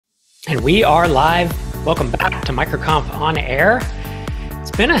And we are live. Welcome back to MicroConf on air. It's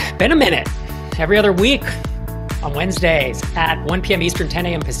been a minute. Every other week on Wednesdays at 1 p.m. Eastern, 10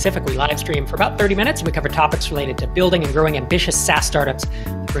 a.m. Pacific, we live stream for about 30 minutes. We cover topics related to building and growing ambitious SaaS startups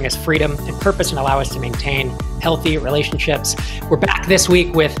that bring us freedom and purpose and allow us to maintain healthy relationships. We're back this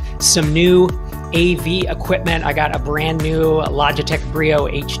week with some new AV equipment. I got a brand new Logitech Brio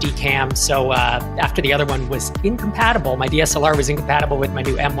HD cam. So after the other one was incompatible, my DSLR was incompatible with my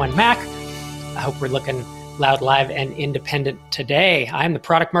new M1 Mac. I hope we're looking loud, live, and independent today. I'm the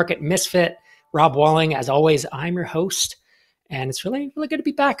product market misfit, Rob Walling. As always, I'm your host, and it's really, really good to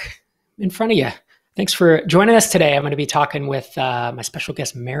be back in front of you. Thanks for joining us today. I'm going to be talking with my special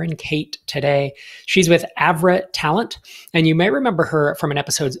guest, Maren Kate, today. She's with AvraTalent, and you may remember her from an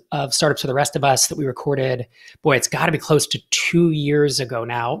episode of Startups for the Rest of Us that we recorded. Boy, it's got to be close to 2 years ago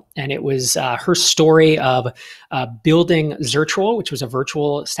now, and it was her story of building Zirtual, which was a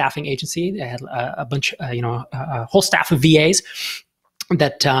virtual staffing agency. They had a bunch, a whole staff of VAs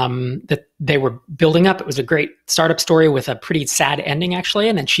that they were building up. It was a great startup story with a pretty sad ending, actually.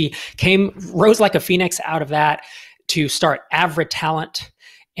 And then she rose like a phoenix out of that to start AvraTalent.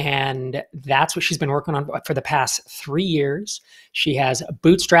 And that's what she's been working on for the past 3 years. She has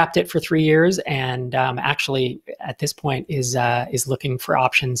bootstrapped it for 3 years, and actually at this point is looking for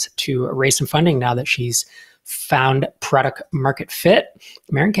options to raise some funding now that she's found product market fit.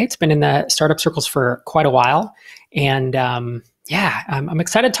 Maren Kate's been in the startup circles for quite a while, and I'm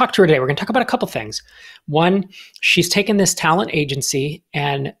excited to talk to her today. We're going to talk about a couple things. One, she's taken this talent agency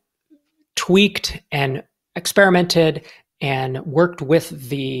and tweaked and experimented and worked with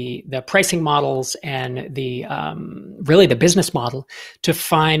the pricing models and the really the business model to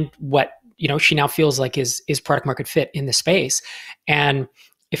find what she now feels like is product market fit in the space. And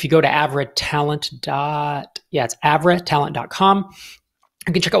if you go to AvraTalent, it's AvraTalent.com,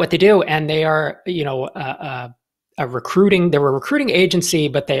 you can check out what they do. And they are they're a recruiting agency,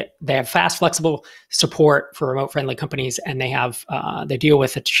 but they have fast, flexible support for remote friendly companies, and they deal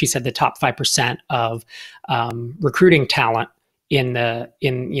with it. She said the top 5% of recruiting talent in the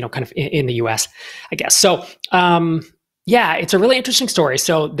US, I guess. So it's a really interesting story.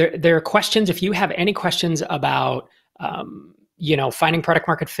 So there are questions. If you have any questions about finding product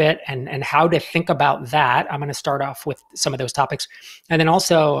market fit and how to think about that, I'm going to start off with some of those topics. And then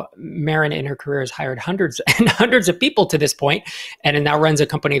also, Maren in her career has hired hundreds and hundreds of people to this point, and now runs a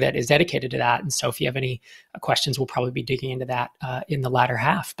company that is dedicated to that. And so if you have any questions, we'll probably be digging into that in the latter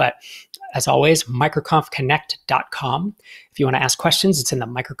half. But as always, microconfconnect.com. If you want to ask questions, it's in the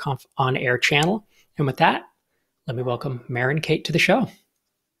MicroConf on air channel. And with that, let me welcome Maren Kate to the show.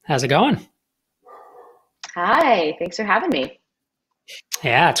 How's it going? Hi, thanks for having me.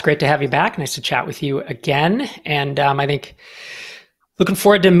 Yeah, it's great to have you back. Nice to chat with you again. And I think looking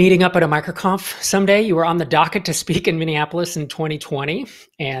forward to meeting up at a MicroConf someday. You were on the docket to speak in Minneapolis in 2020,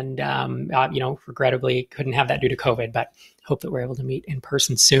 and regrettably couldn't have that due to COVID, but hope that we're able to meet in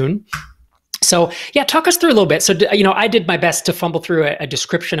person soon. So yeah, talk us through a little bit. So, I did my best to fumble through a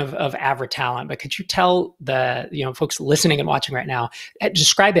description of AvraTalent, but could you tell the, folks listening and watching right now,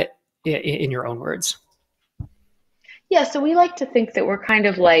 describe it in your own words? Yeah, so we like to think that we're kind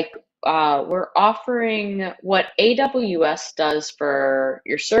of like, we're offering what AWS does for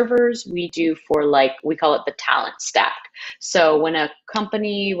your servers, we do for we call it the talent stack. So when a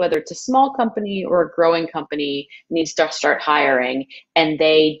company, whether it's a small company or a growing company, needs to start hiring and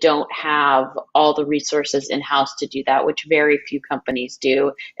they don't have all the resources in-house to do that, which very few companies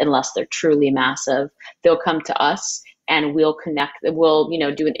do unless they're truly massive, they'll come to us. And we'll connect, we'll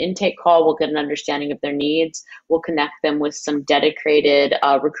do an intake call, we'll get an understanding of their needs, we'll connect them with some dedicated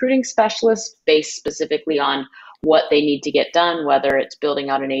recruiting specialists based specifically on what they need to get done, whether it's building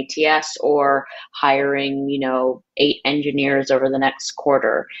out an ATS or hiring, 8 engineers over the next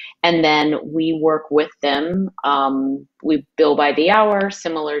quarter. And then we work with them, we bill by the hour,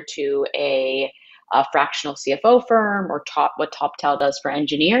 similar to a fractional CFO firm or what TopTal does for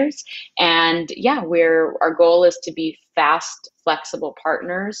engineers. And our goal is to be fast, flexible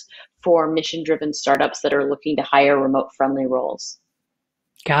partners for mission-driven startups that are looking to hire remote-friendly roles.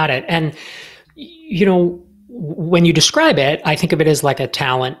 Got it. And, when you describe it, I think of it as like a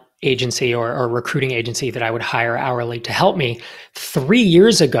talent agency or a recruiting agency that I would hire hourly to help me. 3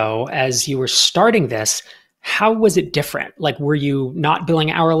 years ago, as you were starting this, how was it different? Like, were you not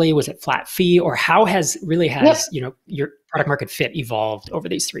billing hourly? Was it flat fee? Or how has your product market fit evolved over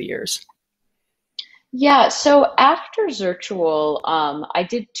these 3 years? Yeah, so after Zirtual, I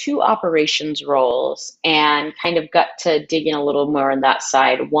did 2 operations roles and kind of got to dig in a little more on that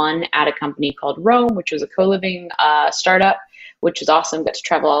side. One at a company called Rome, which was a co-living startup, which was awesome. Got to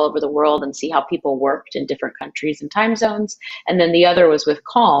travel all over the world and see how people worked in different countries and time zones. And then the other was with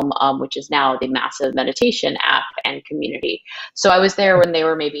Calm, which is now the massive meditation app and community. So I was there when they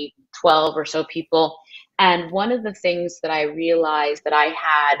were maybe 12 or so people. And one of the things that I realized that I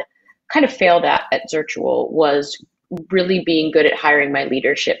had kind of failed at Zirtual was really being good at hiring my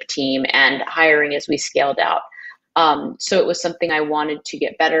leadership team and hiring as we scaled out. So it was something I wanted to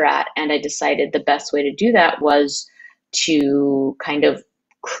get better at. And I decided the best way to do that was to kind of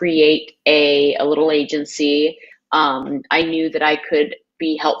create a little agency. I knew that I could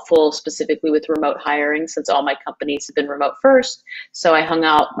be helpful specifically with remote hiring since all my companies have been remote first. So I hung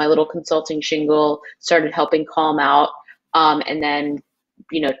out my little consulting shingle, started helping Calm out, and then,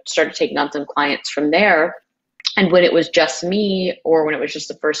 started taking on some clients from there. And when it was just me, or when it was just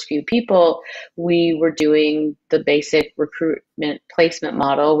the first few people, we were doing the basic recruitment placement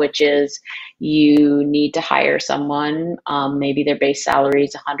model, which is you need to hire someone. Maybe their base salary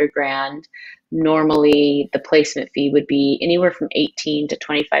is 100 grand. Normally, the placement fee would be anywhere from 18 to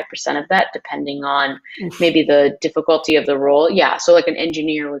 25% of that, depending on maybe the difficulty of the role. Yeah, so like an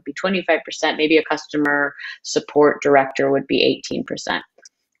engineer would be 25%, maybe a customer support director would be 18%.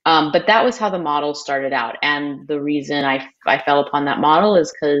 But that was how the model started out. And the reason I fell upon that model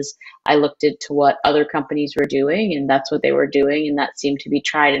is because I looked into what other companies were doing, and that's what they were doing. And that seemed to be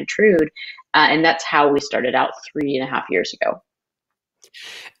tried and true. And that's how we started out 3.5 years ago.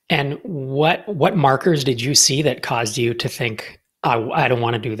 And what markers did you see that caused you to think, I don't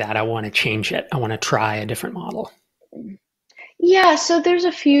want to do that. I want to change it. I want to try a different model? Yeah, so there's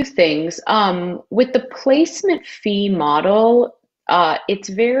a few things. With the placement fee model, it's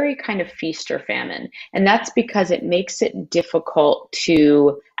very kind of feast or famine. And that's because it makes it difficult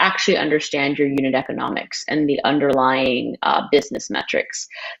to actually understand your unit economics and the underlying business metrics.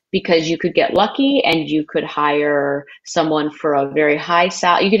 Because you could get lucky and you could hire someone for a very high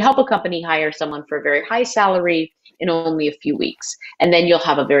salary. You could help a company hire someone for a very high salary in only a few weeks. And then you'll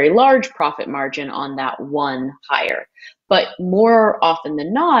have a very large profit margin on that one hire. But more often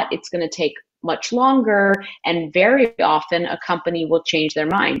than not, it's going to take much longer, and very often a company will change their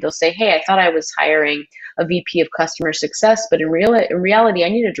mind. They'll say, hey, I thought I was hiring a VP of customer success, but in reality, I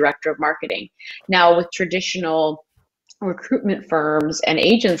need a director of marketing. Now, with traditional recruitment firms and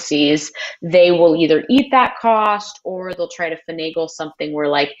agencies, they will either eat that cost or they'll try to finagle something where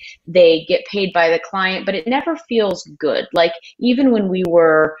like they get paid by the client, but it never feels good. Like even when we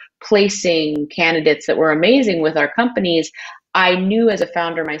were placing candidates that were amazing with our companies, I knew as a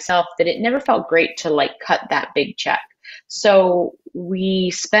founder myself that it never felt great to like cut that big check. So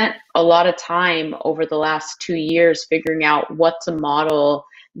we spent a lot of time over the last 2 years figuring out what's a model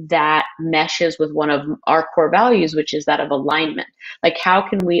that meshes with one of our core values, which is that of alignment. Like how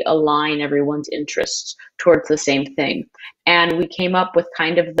can we align everyone's interests towards the same thing? And we came up with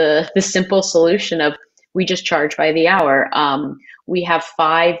kind of the simple solution of we just charge by the hour. We have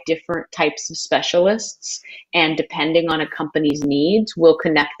 5 different types of specialists, and depending on a company's needs, we'll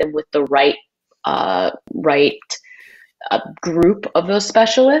connect them with the right group of those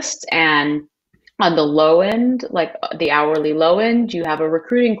specialists. And on the low end, like the hourly low end, you have a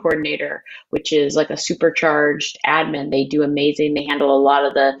recruiting coordinator, which is like a supercharged admin. They do amazing. They handle a lot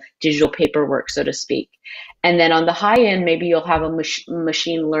of the digital paperwork, so to speak. And then on the high end, maybe you'll have a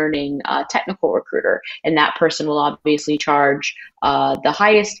machine learning technical recruiter, and that person will obviously charge the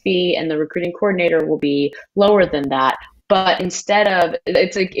highest fee, and the recruiting coordinator will be lower than that. But instead of,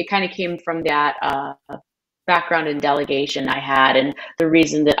 it kind of came from that background in delegation I had. And the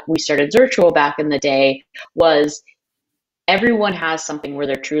reason that we started Zirtual back in the day was everyone has something where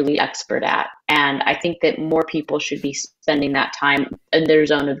they're truly expert at. And I think that more people should be spending that time in their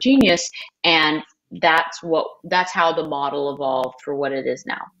zone of genius. And that's how the model evolved for what it is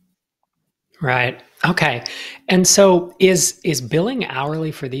now. Right. Okay. And so is billing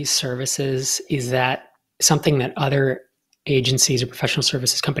hourly for these services, is that something that other agencies or professional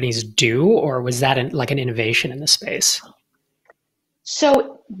services companies do, or was that like an innovation in the space?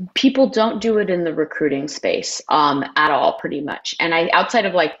 So people don't do it in the recruiting space at all, pretty much. And outside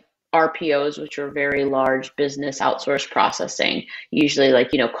of like RPOs, which are very large business outsource processing, usually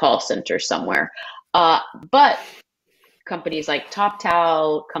like, call center somewhere. But companies like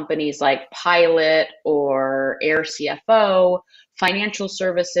TopTal, companies like Pilot or Air CFO, financial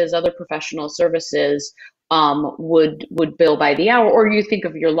services, other professional services would bill by the hour. Or you think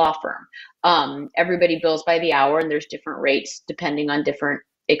of your law firm. Everybody bills by the hour, and there's different rates depending on different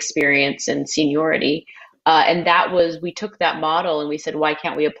experience and seniority. And we took that model and we said, why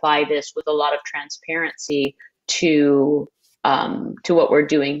can't we apply this with a lot of transparency to to what we're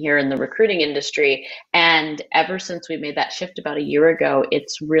doing here in the recruiting industry. And ever since we made that shift about a year ago,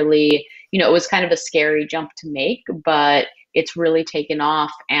 it's really, it was kind of a scary jump to make, but it's really taken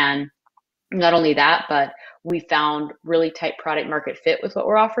off. And not only that, but we found really tight product market fit with what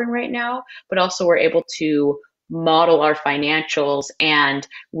we're offering right now, but also we're able to model our financials, and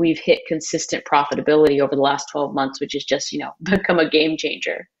we've hit consistent profitability over the last 12 months, which is just, become a game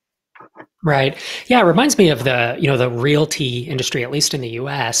changer. Right. Yeah, it reminds me of the realty industry, at least in the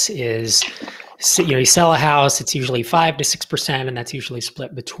US, is, you sell a house, it's usually 5 to 6%, and that's usually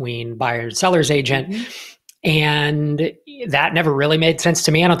split between buyer and seller's agent. Mm-hmm. And that never really made sense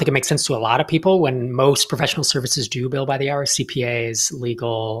to me. I don't think it makes sense to a lot of people when most professional services do bill by the hour, CPAs,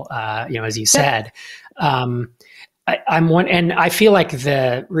 legal, as you said. I'm one, and I feel like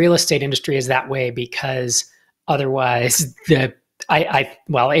the real estate industry is that way because otherwise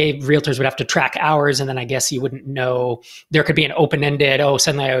realtors would have to track hours, and then I guess you wouldn't know. There could be an open-ended,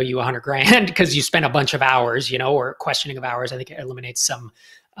 suddenly I owe you $100,000 because you spent a bunch of hours, or questioning of hours. I think it eliminates some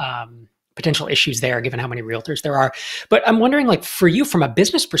potential issues there, given how many realtors there are. But I'm wondering, like, for you, from a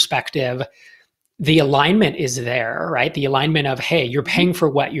business perspective, the alignment is there, right? The alignment of, hey, you're paying for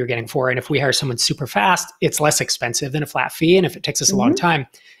what you're getting for. And if we hire someone super fast, it's less expensive than a flat fee. And if it takes us a long time,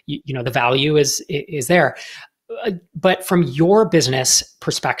 the value is there. But from your business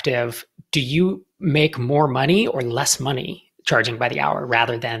perspective, do you make more money or less money charging by the hour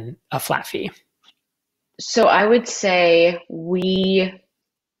rather than a flat fee? So I would say we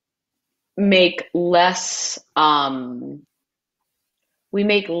make less,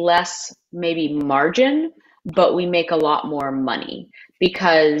 maybe margin, but we make a lot more money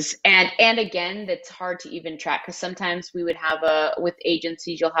because, and again, that's hard to even track because sometimes we would have with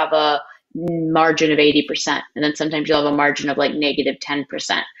agencies, you'll have a margin of 80%, and then sometimes you'll have a margin of like negative 10%.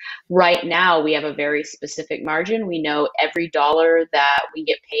 Right now, we have a very specific margin. We know every dollar that we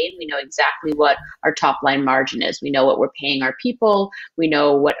get paid, we know exactly what our top line margin is. We know what we're paying our people. We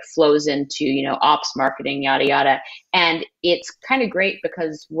know what flows into, ops, marketing, yada, yada. And it's kind of great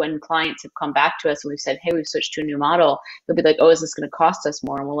because when clients have come back to us and we've said, hey, we've switched to a new model, they'll be like, oh, is this going to cost us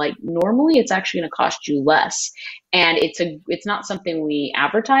more? And we're like, normally it's actually going to cost you less. And it's not something we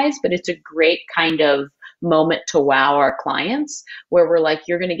advertise, but it's a great kind of moment to wow our clients where we're like,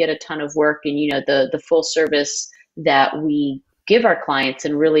 you're going to get a ton of work and, the full service that we give our clients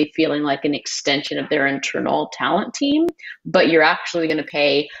and really feeling like an extension of their internal talent team, but you're actually going to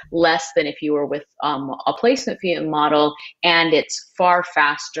pay less than if you were with a placement fee model, and it's far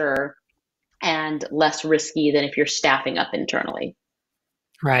faster and less risky than if you're staffing up internally.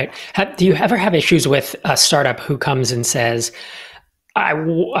 Right. Do you ever have issues with a startup who comes and says, I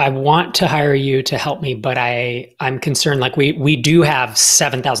want to hire you to help me, but I'm concerned, like we do have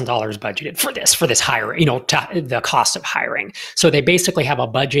 $7,000 budgeted for this hire, the cost of hiring. So they basically have a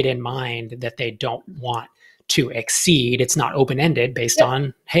budget in mind that they don't want to exceed. It's not open-ended based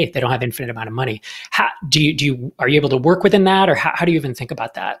on, hey, they don't have infinite amount of money. How are you able to work within that, or how do you even think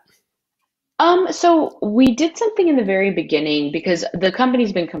about that? So we did something in the very beginning because the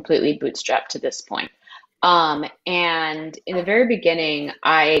company's been completely bootstrapped to this point. And in the very beginning,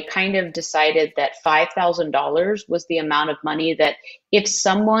 I kind of decided that $5,000 was the amount of money that if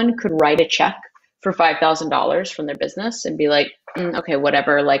someone could write a check for $5,000 from their business and be like, okay,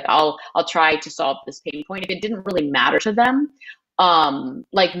 whatever, like I'll try to solve this pain point. If it didn't really matter to them,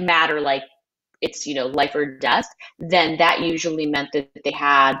 like it's, life or death, then that usually meant that they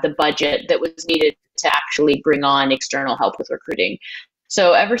had the budget that was needed to actually bring on external help with recruiting.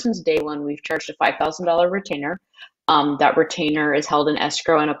 So ever since day one, we've charged a $5,000 retainer. That retainer is held in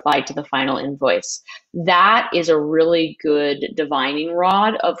escrow and applied to the final invoice. That is a really good divining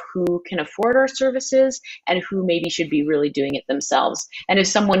rod of who can afford our services and who maybe should be really doing it themselves. And if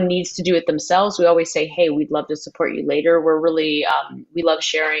someone needs to do it themselves, we always say, hey, we'd love to support you later. We're really, we love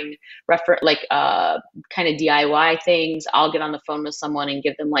sharing kind of DIY things. I'll get on the phone with someone and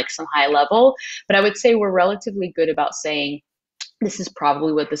give them like some high level. But I would say we're relatively good about saying, this is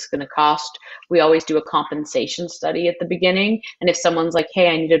probably what this is going to cost. We always do a compensation study at the beginning. And if someone's like, hey,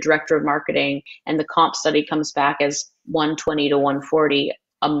 I need a director of marketing, and the comp study comes back as 120 to 140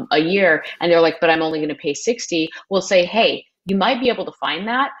 a year, and they're like, but I'm only going to pay 60, we'll say, hey, you might be able to find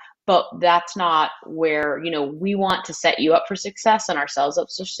that, but that's not where, we want to set you up for success and ourselves up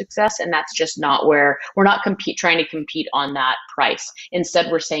for success. And that's just not where we're not trying to compete on that price.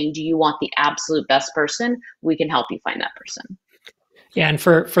 Instead, we're saying, do you want the absolute best person? We can help you find that person. Yeah. And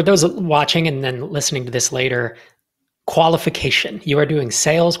for those watching and then listening to this later, qualification, you are doing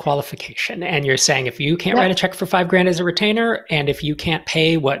sales qualification. And you're saying, if you can't write a check for $5,000 as a retainer, and if you can't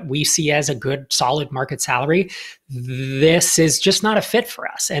pay what we see as a good, solid market salary, this is just not a fit for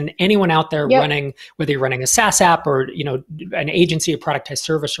us. And anyone out there Yep. running, whether you're running a SaaS app or, an agency, a productized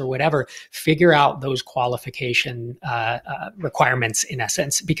service or whatever, figure out those qualification requirements in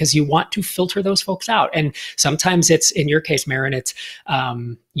essence, because you want to filter those folks out. And sometimes it's, in your case, Maren, it's,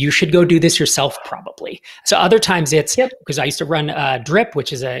 you should go do this yourself probably. So other times it's, because I used to run Drip,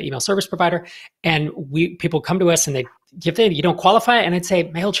 which is an email service provider, and people come to us and they give it, you don't qualify, and I'd say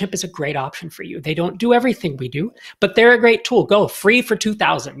MailChimp is a great option for you. They don't do everything we do, but they're a great tool. Go free for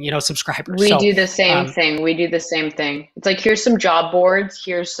 2,000, subscribers. We do the same thing. We do the same thing. It's like, here's some job boards,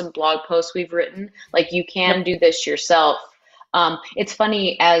 here's some blog posts we've written. Like, you can do this yourself. It's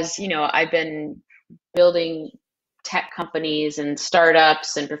funny, as I've been building tech companies and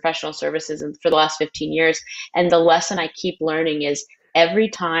startups and professional services for the last 15 years. And the lesson I keep learning is, every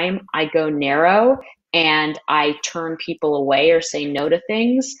time I go narrow and I turn people away or say no to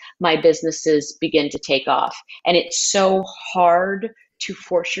things, my businesses begin to take off. And it's so hard to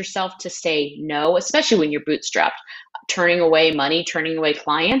force yourself to say no, especially when you're bootstrapped, turning away money, turning away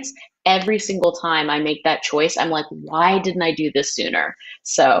clients. Every single time I make that choice, I'm like, why didn't I do this sooner?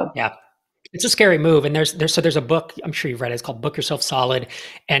 So yeah. It's a scary move. And there's a book, I'm sure you've read it, it's called Book Yourself Solid.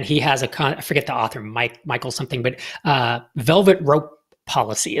 And he has I forget the author, Michael something, but Velvet Rope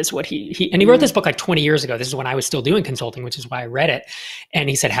Policy is what he wrote this book like 20 years ago. This is when I was still doing consulting, which is why I read it. And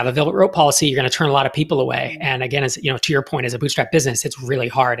he said, have a velvet rope policy. You're going to turn a lot of people away. And again, as to your point, as a bootstrap business, it's really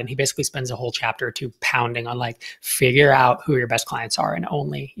hard. And he basically spends a whole chapter or two pounding on like, figure out who your best clients are and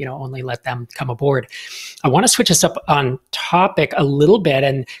only let them come aboard. I want to switch us up on topic a little bit,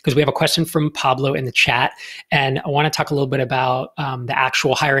 and because we have a question from Pablo in the chat, and I want to talk a little bit about the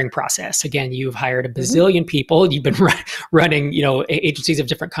actual hiring process. Again, you've hired a bazillion people. You've been running, agencies of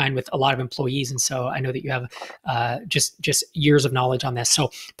different kind with a lot of employees. And so I know that you have just years of knowledge on this. So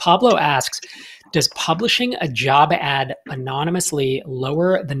Pablo asks, does publishing a job ad anonymously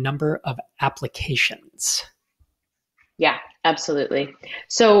lower the number of applications? Yeah, absolutely.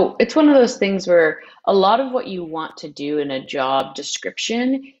 So it's one of those things where a lot of what you want to do in a job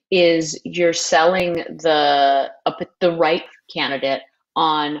description is you're selling the right candidate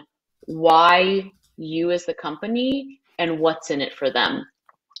on why you as the company and what's in it for them.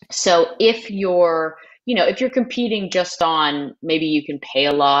 So if you're competing just on, maybe you can pay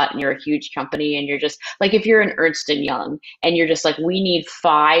a lot and you're a huge company and you're just like, if you're an Ernst & Young and you're just like, we need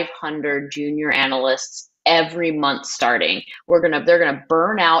 500 junior analysts every month starting, they're gonna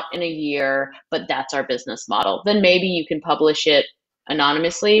burn out in a year, but that's our business model, then maybe you can publish it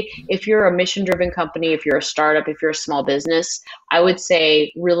anonymously. If you're a mission-driven company, if you're a startup, if you're a small business, I would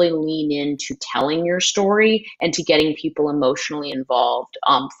say really lean into telling your story and to getting people emotionally involved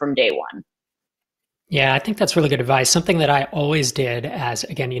from day one. Yeah, I think that's really good advice. Something that I always did as,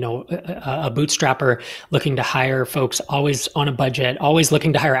 again, a bootstrapper looking to hire folks, always on a budget, always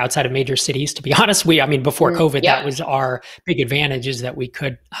looking to hire outside of major cities. To be honest, before COVID, that was our big advantage, is that we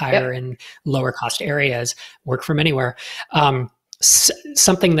could hire in lower cost areas, work from anywhere.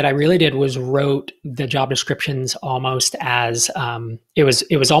 Something that I really did was wrote the job descriptions almost as it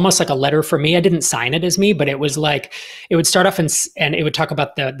was almost like a letter for me. I didn't sign it as me, but it was like, it would start off and it would talk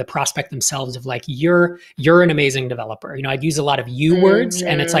about the prospect themselves of like, you're an amazing developer. I'd use a lot of you words,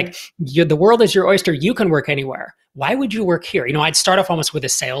 and it's like, the world is your oyster. You can work anywhere. Why would you work here? I'd start off almost with a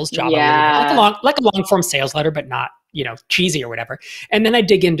sales job, like a long form sales letter, but not cheesy or whatever. And then I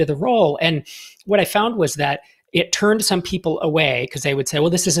dig into the role, and what I found was that it turned some people away because they would say, well,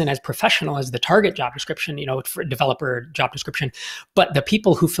 this isn't as professional as the target job description, for developer job description. But the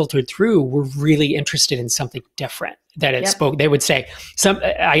people who filtered through were really interested in something different that it spoke. They would say,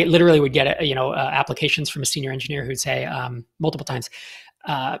 I literally would get, applications from a senior engineer who'd say multiple times,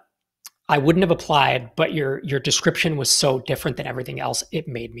 I wouldn't have applied, but your description was so different than everything else. It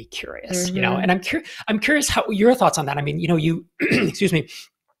made me curious, and I'm curious how your thoughts on that. You, excuse me,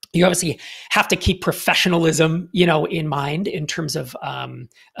 you obviously have to keep professionalism, in mind in terms of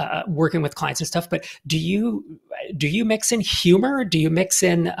working with clients and stuff. But do you mix in humor? Do you mix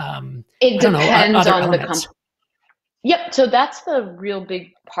in? It depends on the company. Yep. So that's the real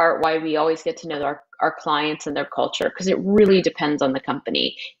big part why we always get to know our clients and their culture, because it really depends on the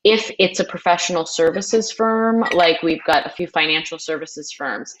company. If it's a professional services firm, like we've got a few financial services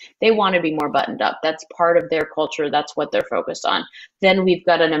firms, they want to be more buttoned up. That's part of their culture. That's what they're focused on. Then we've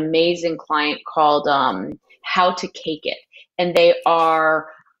got an amazing client called How to Cake It. And they are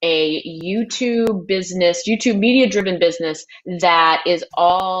a YouTube business, YouTube media driven business that is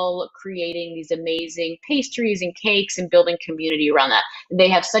all creating these amazing pastries and cakes and building community around that. They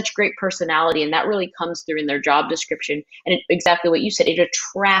have such great personality, and that really comes through in their job description. And exactly what you said, it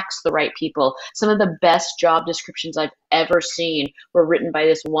attracts the right people. Some of the best job descriptions I've ever seen were written by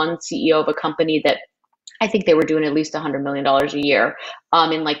this one CEO of a company that I think they were doing at least $100 million a year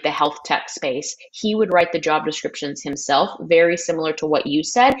in like the health tech space. He would write the job descriptions himself, very similar to what you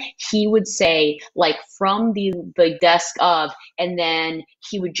said. He would say like from the desk of, and then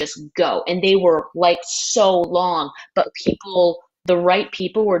he would just go. And they were like so long, but the right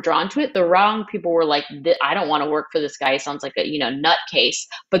people were drawn to it. The wrong people were like, I don't want to work for this guy. He sounds like a, nutcase.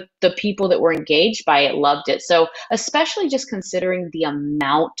 But the people that were engaged by it loved it. So especially just considering the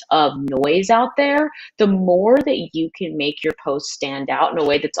amount of noise out there, the more that you can make your post stand out in a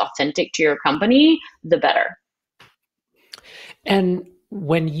way that's authentic to your company, the better. And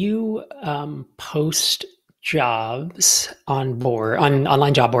when you post jobs on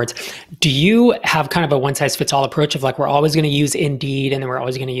online job boards, do you have kind of a one size fits all approach of like, we're always going to use Indeed and then we're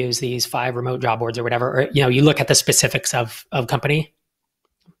always going to use these 5 remote job boards or whatever, or, you look at the specifics of company?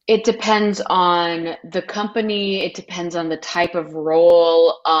 It depends on the company. It depends on the type of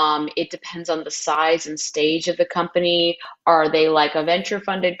role. It depends on the size and stage of the company. Are they like a venture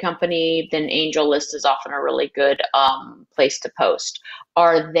funded company? Then AngelList is often a really good place to post.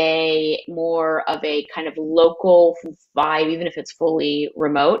 Are they more of a kind of local vibe, even if it's fully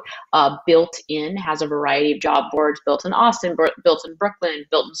remote? Built In has a variety of job boards, built in Austin, built in Brooklyn,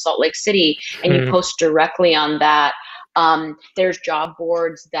 built in Salt Lake City, and you post directly on that. There's job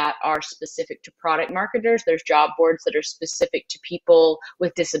boards that are specific to product marketers. There's job boards that are specific to people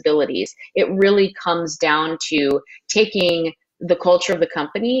with disabilities. It really comes down to taking the culture of the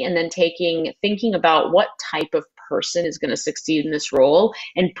company and then thinking about what type of person is going to succeed in this role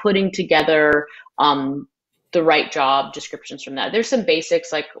and putting together the right job descriptions from that. There's some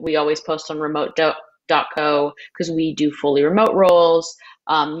basics, like we always post on remote.co because we do fully remote roles.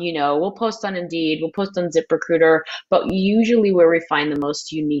 We'll post on Indeed, we'll post on ZipRecruiter, but usually where we find the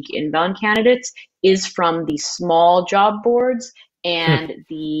most unique inbound candidates is from the small job boards and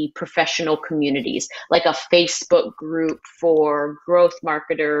the professional communities, like a Facebook group for growth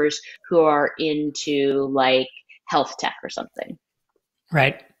marketers who are into like health tech or something.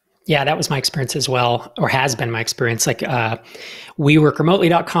 Right. Yeah, that was my experience as well, or has been my experience. Like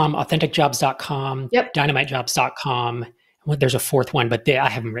WeWorkRemotely.com, AuthenticJobs.com, Yep. DynamiteJobs.com. Well, there's a fourth one, but I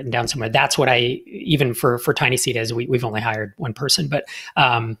haven't written down somewhere. That's what even for Tiny Seed is, we've only hired one person, but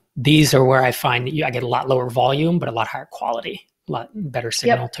these are where I find that I get a lot lower volume, but a lot higher quality, a lot better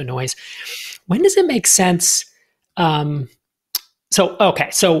signal to noise. When does it make sense? So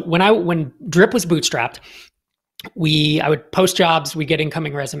when Drip was bootstrapped, I would post jobs, we get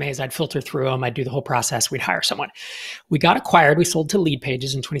incoming resumes, I'd filter through them, I'd do the whole process, we'd hire someone. We got acquired, we sold to Lead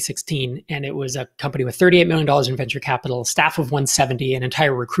Pages in 2016, and it was a company with $38 million in venture capital, staff of 170, an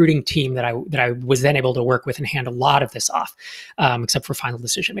entire recruiting team that I was then able to work with and hand a lot of this off, except for final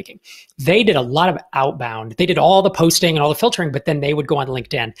decision making. They did a lot of outbound. They did all the posting and all the filtering, but then they would go on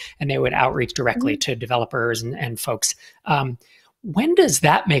LinkedIn and they would outreach directly to developers and folks. When does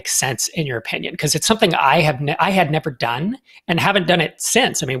that make sense in your opinion? Because it's something I had never done and haven't done it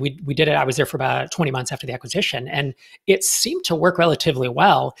since. I mean, we did it. I was there for about 20 months after the acquisition, and it seemed to work relatively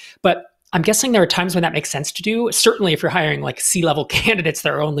well. But I'm guessing there are times when that makes sense to do. Certainly, if you're hiring like C-level candidates,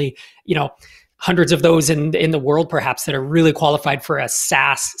 there are only hundreds of those in the world, perhaps, that are really qualified for a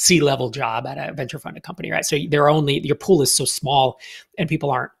SaaS C-level job at a venture funded company, right? So your pool is so small, and people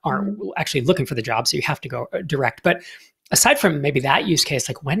aren't actually looking for the job, so you have to go direct. But aside from maybe that use case,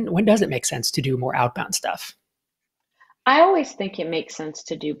 like when does it make sense to do more outbound stuff? I always think it makes sense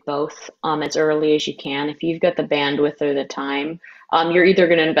to do both as early as you can. If you've got the bandwidth or the time, you're either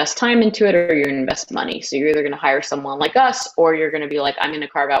going to invest time into it or you're going to invest money. So you're either going to hire someone like us, or you're going to be like, I'm going to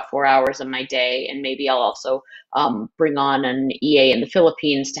carve out 4 hours of my day, and maybe I'll also bring on an EA in the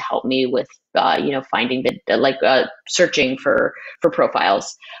Philippines to help me with finding searching for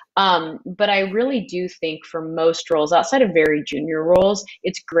profiles. But I really do think for most roles, outside of very junior roles,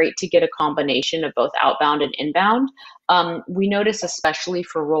 it's great to get a combination of both outbound and inbound. We notice, especially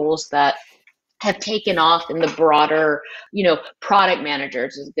for roles that have taken off in the broader, product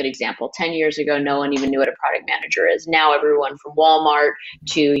managers is a good example. 10 years ago, no one even knew what a product manager is. Now everyone from Walmart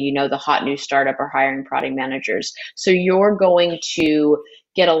to, the hot new startup are hiring product managers. So you're going to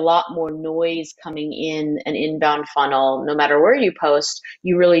get a lot more noise coming in an inbound funnel. No matter where you post,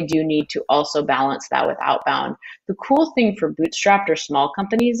 you really do need to also balance that with outbound. The cool thing for bootstrapped or small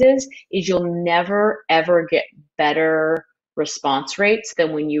companies is you'll never, ever get better response rates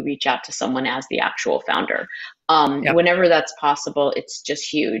than when you reach out to someone as the actual founder. Yep. Whenever that's possible, it's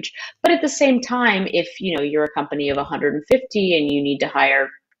just huge. But at the same time, if you're a company of 150 and you need to hire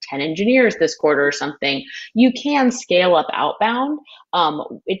 10 engineers this quarter or something, you can scale up outbound.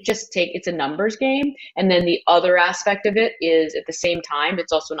 It's a numbers game. And then the other aspect of it is, at the same time,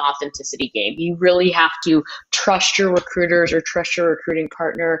 it's also an authenticity game. You really have to trust your recruiters or trust your recruiting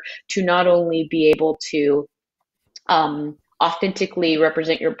partner to not only be able to authentically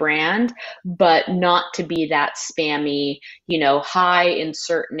represent your brand, but not to be that spammy, hi,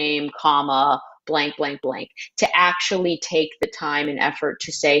 insert name, comma, blank, blank, blank, to actually take the time and effort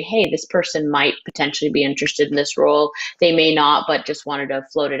to say, hey, this person might potentially be interested in this role. They may not, but just wanted to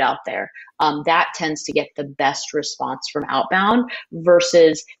float it out there. That tends to get the best response from outbound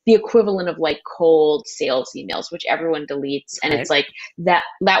versus the equivalent of like cold sales emails, which everyone deletes. And Right. it's like that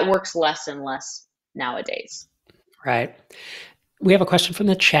works less and less nowadays. Right. We have a question from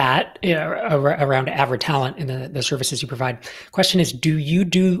the chat around AvraTalent and the services you provide. Question is, do you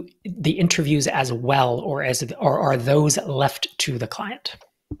do the interviews as well, or are those left to the client?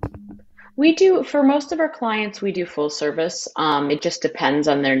 We do, for most of our clients, we do full service. It just depends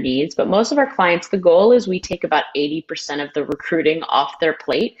on their needs. But most of our clients, the goal is we take about 80% of the recruiting off their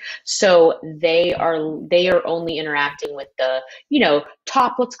plate. So they are only interacting with the,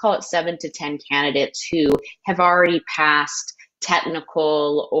 top, let's call it 7 to 10 candidates who have already passed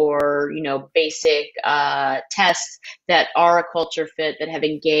technical or basic tests that are a culture fit, that have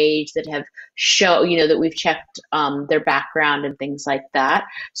engaged, that have show that we've checked their background and things like that.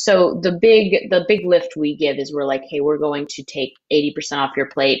 So the big lift we give is, we're like, hey, we're going to take 80% off your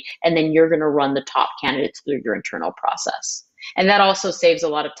plate, and then you're going to run the top candidates through your internal process. And that also saves a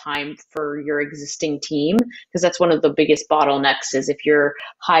lot of time for your existing team, because that's one of the biggest bottlenecks, is if you're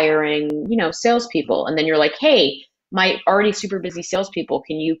hiring salespeople, and then you're like, hey, my already super busy salespeople,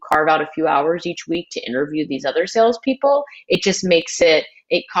 can you carve out a few hours each week to interview these other salespeople? It just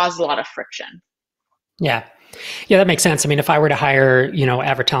it causes a lot of friction. Yeah. Yeah, that makes sense. I mean, if I were to hire,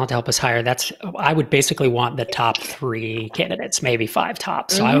 AvraTalent to help us hire, I would basically want the top 3 candidates, maybe 5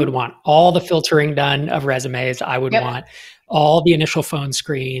 tops. So I would want all the filtering done of resumes. I would want all the initial phone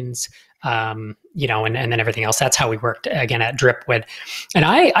screens, and then everything else. That's how we worked, again, at Dripwood. And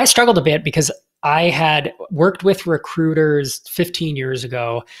I struggled a bit because I had worked with recruiters 15 years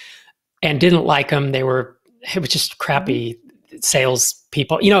ago and didn't like them. It was just crappy sales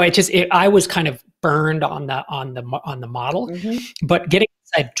people. I was kind of burned on the model. But getting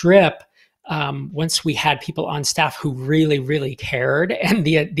inside Drip, once we had people on staff who really, really cared, and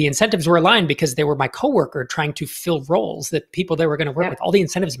the incentives were aligned because they were my coworker trying to fill roles that people they were going to work with. All the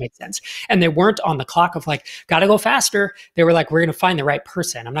incentives made sense, and they weren't on the clock of like, gotta go faster. They were like, we're going to find the right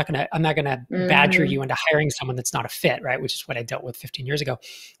person. I'm not gonna badger you into hiring someone that's not a fit, right? Which is what I dealt with 15 years ago.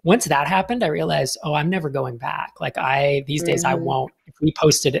 Once that happened, I realized, I'm never going back. Like these days I won't. If we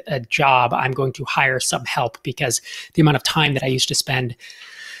posted a job, I'm going to hire some help, because the amount of time that I used to spend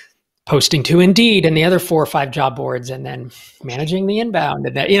posting to Indeed and the other 4 or 5 job boards, and then managing the inbound,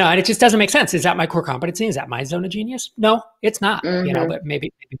 and and it just doesn't make sense. Is that my core competency? Is that my zone of genius? No, it's not. But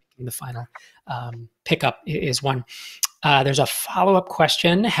maybe the final pickup is one. There's a follow-up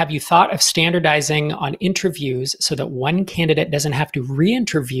question. Have you thought of standardizing on interviews so that one candidate doesn't have to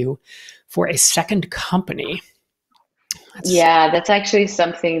re-interview for a second company? That's actually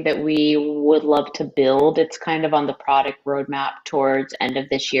something that we would love to build. It's kind of on the product roadmap towards end of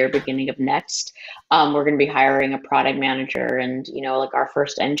this year, beginning of next. We're going to be hiring a product manager and, like our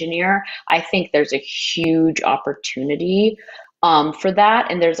first engineer. I think there's a huge opportunity for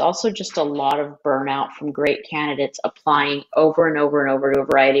that. And there's also just a lot of burnout from great candidates applying over and over and over to a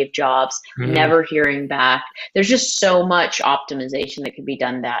variety of jobs, never hearing back. There's just so much optimization that could be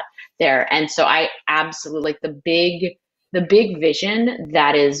done there. And so I absolutely, like, the big vision,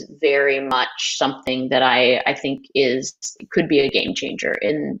 that is very much something that I think could be a game changer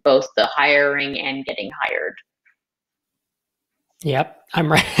in both the hiring and getting hired. Yep.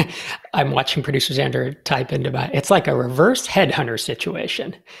 I'm watching producer Xander type into it's like a reverse headhunter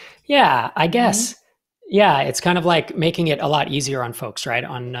situation. Yeah, I guess. Yeah, it's kind of like making it a lot easier on folks, right?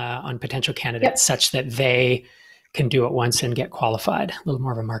 On potential candidates, such that they can do it once and get qualified. A little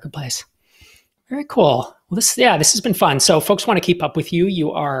more of a marketplace. Very cool. Well, this has been fun. So folks want to keep up with you.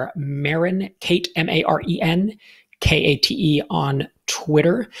 You are Maren Kate, Maren Kate on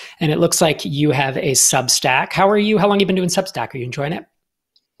Twitter. And it looks like you have a Substack. How long have you been doing Substack? Are you enjoying it?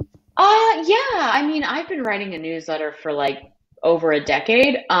 Yeah. I mean, I've been writing a newsletter for like over a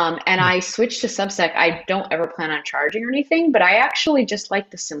decade. And I switched to Substack. I don't ever plan on charging or anything, but I actually just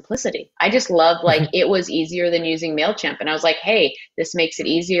like the simplicity. I just love like it was easier than using MailChimp. And I was like, hey, this makes it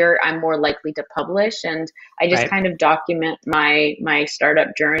easier. I'm more likely to publish. And I just kind of document my startup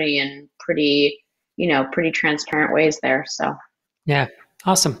journey in pretty transparent ways there. So yeah.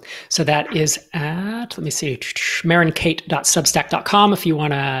 Awesome. So that is at, let me see, marenkate.substack.com if you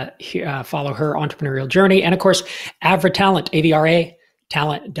want to follow her entrepreneurial journey. And of course, AvraTalent, AVRA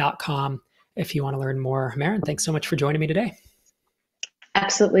talent.com if you want to learn more. Maren, thanks so much for joining me today.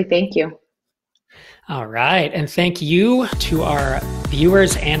 Absolutely. Thank you. All right. And thank you to our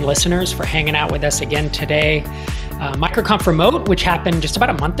viewers and listeners for hanging out with us again today. MicroConf Remote, which happened just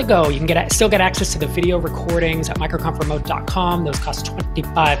about a month ago. You can still get access to the video recordings at microconfremote.com. Those cost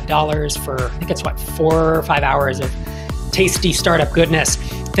 $25 for, I think it's 4 or 5 hours of tasty startup goodness.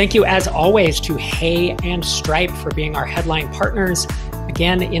 Thank you, as always, to Hey and Stripe for being our headline partners.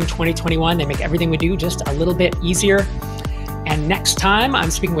 Again, in 2021, they make everything we do just a little bit easier. And next time,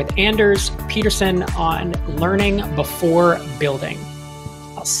 I'm speaking with Anders Peterson on learning before building.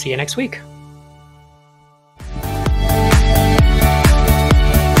 I'll see you next week.